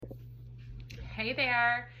Hey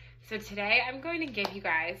there. So today I'm going to give you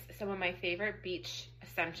guys some of my favorite beach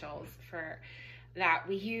essentials for that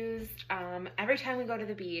we use every time we go to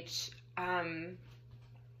the beach. I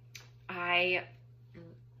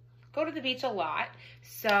go to the beach a lot,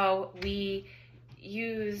 so we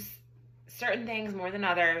use certain things more than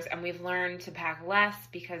others, and we've learned to pack less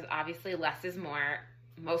because obviously less is more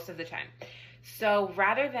most of the time. So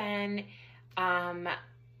rather than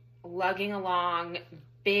lugging along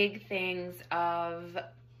big things of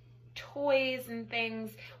toys and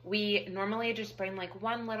things, we normally just bring like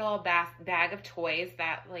one little bag of toys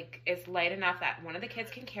that like is light enough that one of the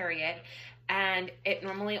kids can carry it, and it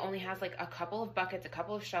normally only has like a couple of buckets, a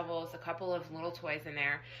couple of shovels, a couple of little toys in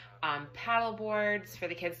there, paddle boards for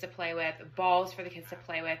the kids to play with, balls for the kids to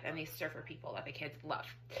play with, and these surfer people that the kids love.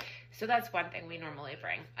 So that's one thing we normally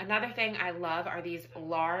bring. Another thing I love are these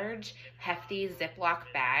large, hefty Ziploc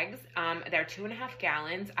bags. They're 2.5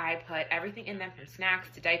 gallons. I put everything in them from snacks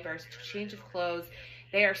to diapers to change of clothes.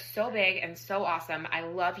 They are so big and so awesome. I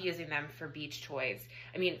love using them for beach toys.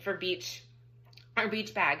 For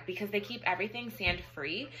beach bag, because they keep everything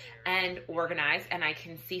sand-free and organized, and I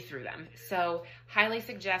can see through them. So highly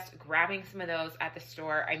suggest grabbing some of those at the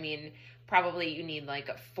store. Probably you need like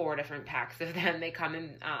 4 different packs of them. They come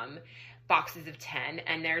in boxes of 10,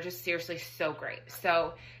 and they're just seriously so great.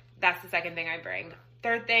 So that's the second thing I bring.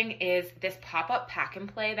 Third thing is this pop-up pack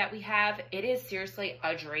and play that we have. It is seriously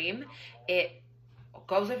a dream. It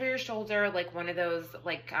goes over your shoulder like one of those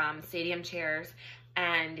like stadium chairs,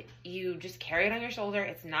 and you just carry it on your shoulder.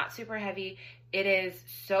 It's not super heavy. It is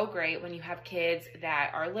so great when you have kids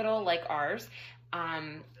that are little like ours.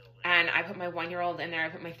 And I put my 1-year-old in there. I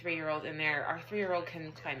put my 3-year-old in there. Our 3-year-old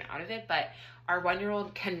can climb out of it, but our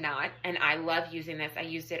 1-year-old cannot. And I love using this. I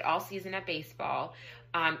used it all season at baseball.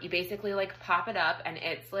 You basically like pop it up, and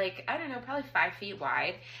it's like, I don't know, probably 5 feet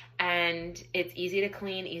wide, and it's easy to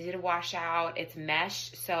clean, easy to wash out. It's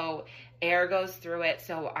mesh, so air goes through it.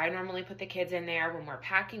 So I normally put the kids in there when we're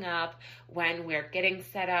packing up, when we're getting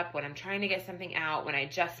set up, when I'm trying to get something out, when I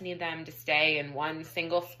just need them to stay in one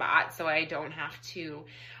single spot so I don't have to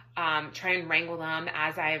try and wrangle them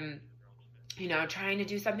as I'm trying to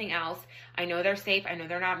do something else. I know they're safe. I know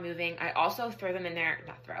they're not moving. I also throw them in there,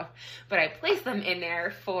 but I place them in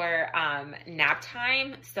there for nap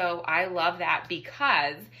time. So I love that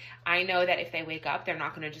because I know that if they wake up, they're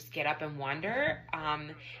not going to just get up and wander.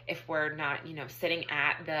 If we're not, sitting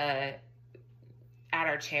at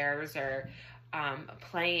our chairs or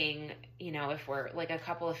playing, if we're like a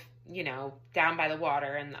couple of, down by the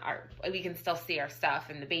water, and we can still see our stuff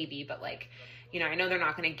and the baby, but like, I know they're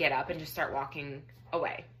not going to get up and just start walking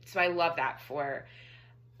away. So I love that for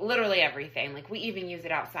literally everything. Like we even use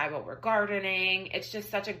it outside while we're gardening. It's just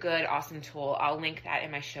such a good, awesome tool. I'll link that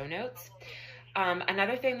in my show notes.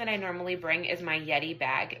 Another thing that I normally bring is my Yeti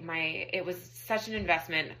bag. It was such an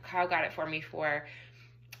investment. Kyle got it for me for,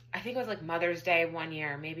 I think it was like Mother's Day one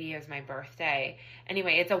year, maybe it was my birthday.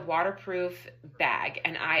 Anyway, it's a waterproof bag,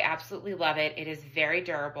 and I absolutely love it. It is very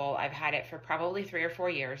durable. I've had it for probably 3 or 4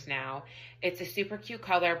 years now. It's a super cute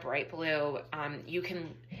color, bright blue. You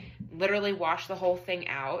can literally wash the whole thing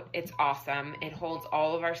out. It's awesome. It holds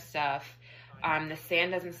all of our stuff. The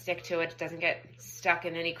sand doesn't stick to it. It doesn't get stuck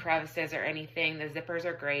in any crevices or anything. The zippers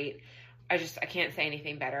are great. I can't say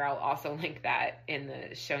anything better. I'll also link that in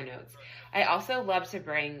the show notes. I also love to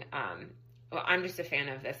bring, I'm just a fan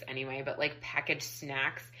of this anyway, but like packaged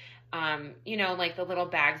snacks, like the little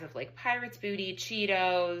bags of like Pirates Booty,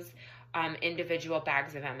 Cheetos, individual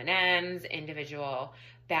bags of M&Ms, individual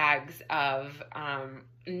bags of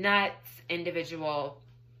nuts, individual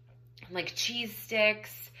like cheese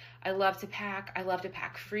sticks. I love to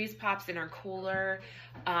pack freeze pops in our cooler.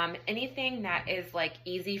 Anything that is like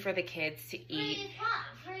easy for the kids to eat.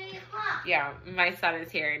 Freeze pop. Yeah, my son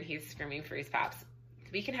is here and he's screaming freeze pops.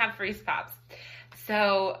 We can have freeze pops.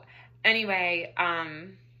 So anyway,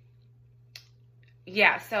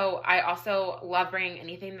 so I also love bringing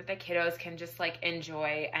anything that the kiddos can just like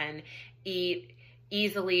enjoy and eat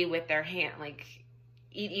easily with their hand, like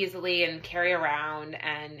eat easily and carry around,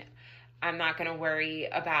 and I'm not going to worry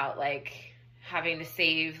about like having to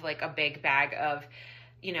save like a big bag of,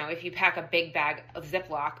 if you pack a big bag of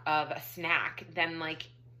Ziploc of a snack, then like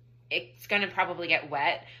it's going to probably get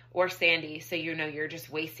wet or sandy. So, you're just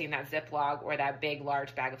wasting that Ziploc or that big,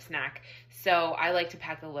 large bag of snack. So I like to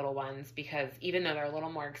pack the little ones because even though they're a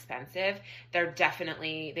little more expensive,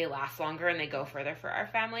 they last longer and they go further for our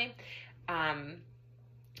family.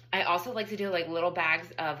 I also like to do like little bags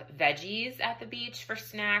of veggies at the beach for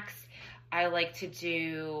snacks. I like to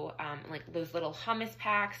do like those little hummus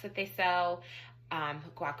packs that they sell.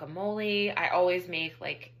 guacamole. I always make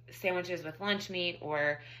like sandwiches with lunch meat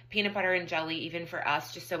or peanut butter and jelly, even for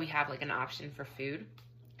us, just so we have like an option for food.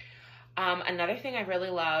 Another thing I really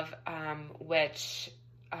love, which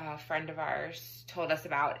a friend of ours told us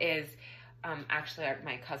about, is actually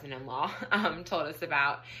my cousin-in-law told us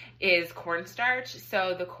about, is cornstarch.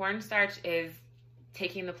 So the cornstarch is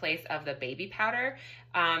taking the place of the baby powder,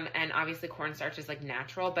 and obviously cornstarch is like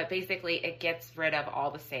natural, but basically it gets rid of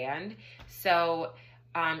all the sand. So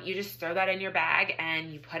you just throw that in your bag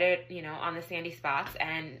and you put it, you know, on the sandy spots,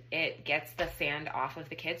 and it gets the sand off of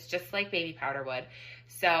the kids just like baby powder would.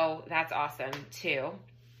 So that's awesome too.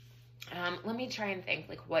 Let me try and think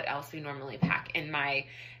like what else we normally pack in my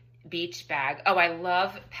beach bag. Oh, I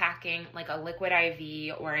love packing like a Liquid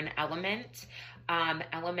IV or an Element.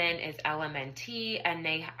 Element is LMNT, and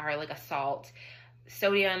they are like a salt,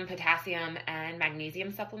 sodium, potassium, and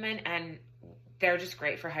magnesium supplement, and they're just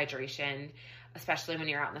great for hydration, especially when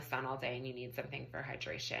you're out in the sun all day and you need something for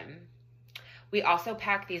hydration. We also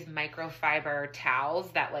pack these microfiber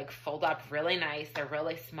towels that like fold up really nice. They're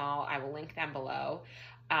really small. I will link them below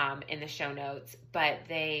in the show notes, but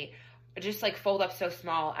they just like fold up so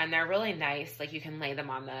small, and they're really nice. Like you can lay them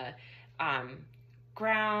on the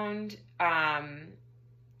ground.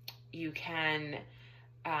 You can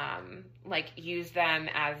like use them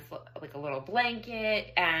as like a little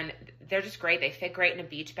blanket, and they're just great. They fit great in a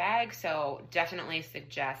beach bag, so definitely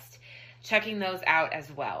suggest checking those out as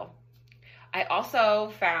well. I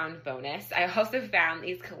also found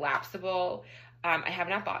these collapsible, I have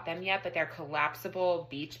not bought them yet, but they're collapsible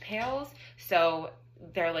beach pails. So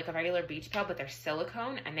they're like a regular beach pail, but they're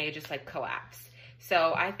silicone, and they just like collapse.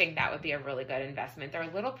 So I think that would be a really good investment. They're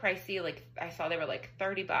a little pricey. Like I saw they were like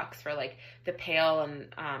 $30 for like the pail,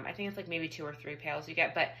 and I think it's like maybe 2 or 3 pails you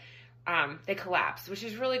get, but they collapse, which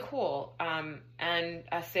is really cool, and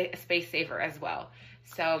a space saver as well.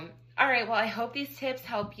 So, all right, well, I hope these tips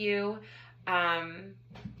help you, and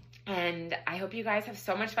I hope you guys have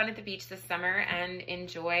so much fun at the beach this summer and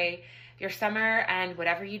enjoy your summer and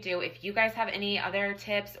whatever you do. If you guys have any other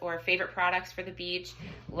tips or favorite products for the beach,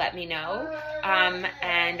 let me know,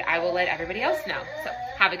 and I will let everybody else know. So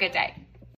have a good day.